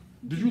like.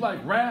 Do you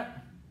like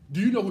rap? Do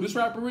you know who this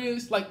rapper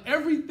is? Like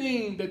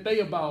everything that they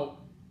about,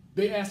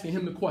 they asking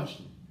him the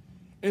question.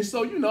 And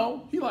so,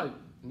 he like,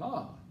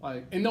 nah.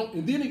 Like, and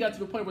then it got to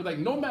the point where like,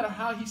 no matter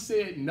how he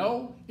said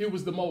no, it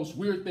was the most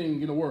weird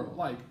thing in the world.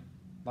 Like,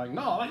 Like,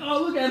 no. Like,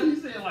 oh, look at him.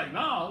 He's saying, like,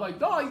 no. Like,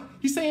 dog,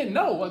 he's saying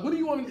no. Like, what do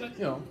you want me to,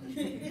 you know?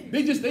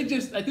 They just,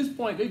 at this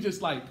point, they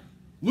just, like,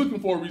 looking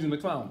for a reason to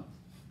clown him.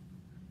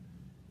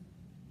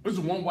 There's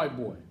one white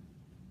boy.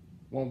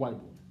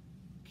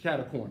 Cat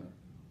a corner.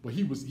 But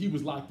he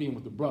was locked in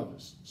with the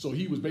brothers. So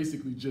he was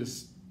basically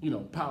just,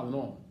 piling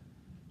on.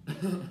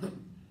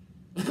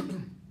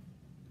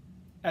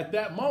 At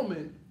that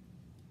moment,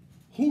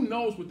 who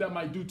knows what that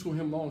might do to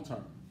him long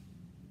term?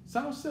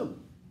 Sounds silly.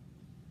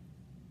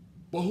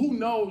 But who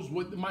knows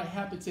what might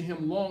happen to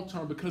him long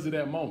term because of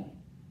that moment?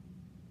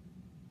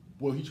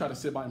 Will he try to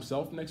sit by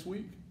himself next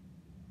week?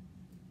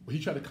 Will he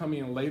try to come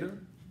in later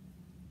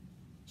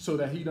so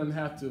that he doesn't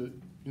have to,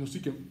 so he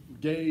can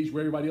gauge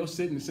where everybody else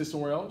sitting and sit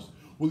somewhere else?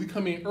 Will he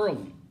come in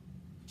early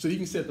so he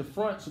can sit at the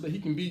front so that he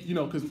can be,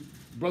 because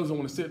brothers don't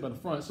want to sit by the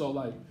front. So,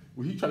 like,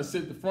 will he try to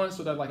sit at the front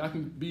so that, like, I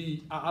can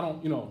be, I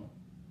don't,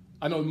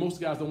 I know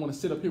most guys don't want to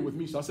sit up here with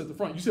me, so I sit at the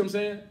front. You see what I'm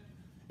saying?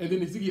 And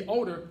then as he get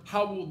older,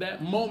 how will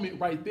that moment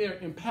right there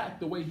impact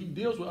the way he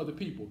deals with other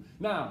people?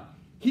 Now,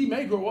 he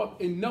may grow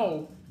up and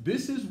know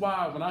this is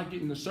why when I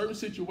get into certain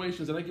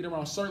situations and I get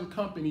around certain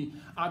company,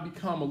 I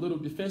become a little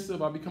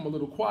defensive, I become a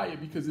little quiet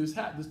because this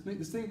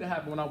thing that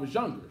happened when I was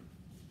younger.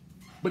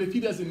 But if he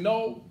doesn't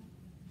know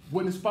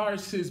what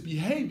inspires his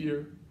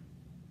behavior,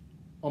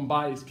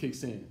 unbiased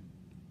kicks in.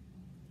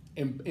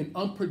 And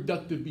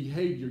unproductive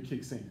behavior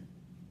kicks in.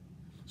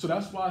 So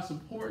that's why it's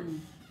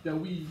important that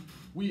we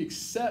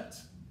accept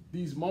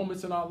these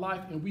moments in our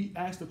life and we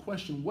ask the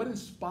question, what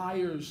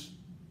inspires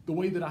the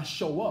way that I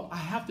show up? I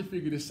have to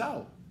figure this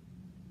out.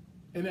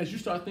 And as you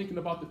start thinking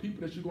about the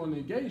people that you're going to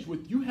engage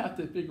with, you have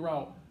to figure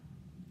out,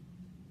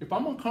 if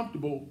I'm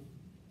uncomfortable,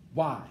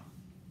 why?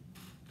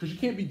 Because you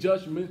can't be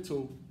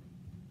judgmental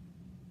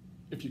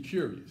if you're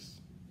curious.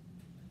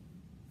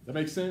 That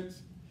makes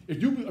sense?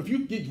 If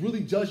you get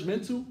really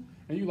judgmental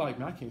and you're like,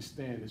 man, I can't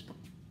stand this.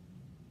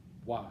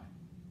 Why?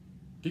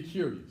 Get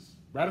curious.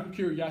 Radical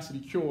curiosity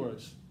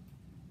cures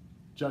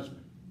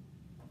judgment.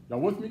 Y'all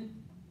with me?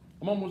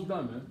 I'm almost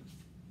done, man.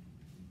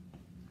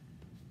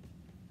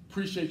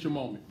 Appreciate your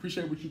moment.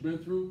 Appreciate what you've been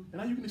through.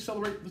 And now you can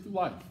accelerate through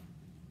life.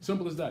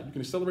 Simple as that. You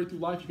can accelerate through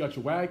life. You got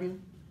your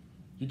wagon.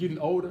 You're getting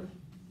older.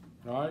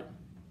 All right?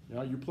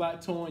 You're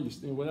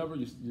plateauing. You're whatever.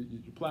 You're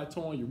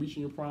plateauing. You're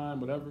reaching your prime,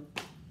 whatever.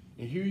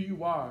 And here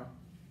you are,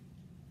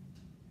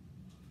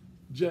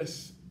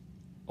 just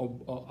a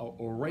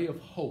ray of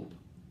hope,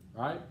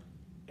 right?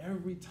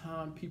 Every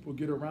time people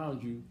get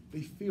around you,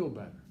 they feel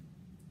better.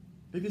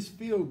 They just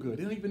feel good.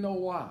 They don't even know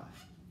why.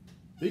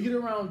 They get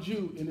around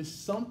you, and it's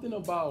something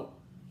about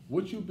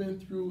what you've been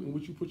through and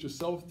what you put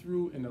yourself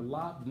through and the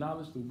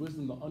knowledge, the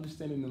wisdom, the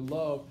understanding, the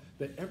love,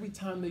 that every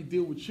time they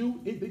deal with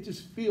you, they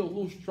just feel a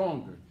little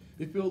stronger.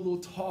 They feel a little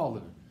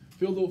taller,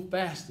 feel a little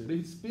faster. They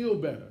just feel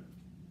better.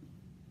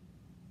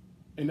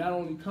 And that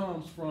only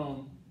comes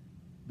from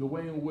the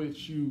way in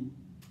which you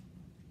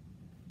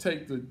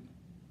take the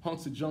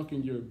hunks of junk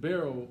in your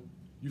barrel,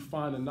 you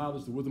find the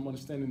knowledge, the wisdom,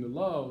 understanding, the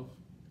love,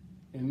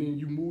 and then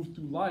you move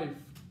through life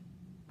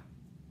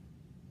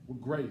with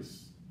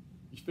grace,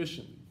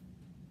 efficiently.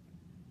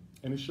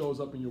 And it shows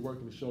up in your work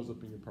and it shows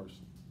up in your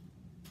person.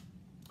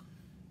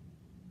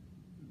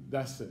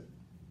 That's it.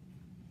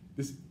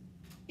 Does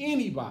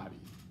anybody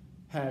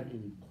have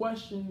any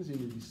questions,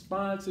 any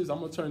responses? I'm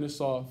going to turn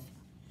this off.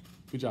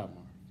 Good job,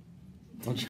 Mark.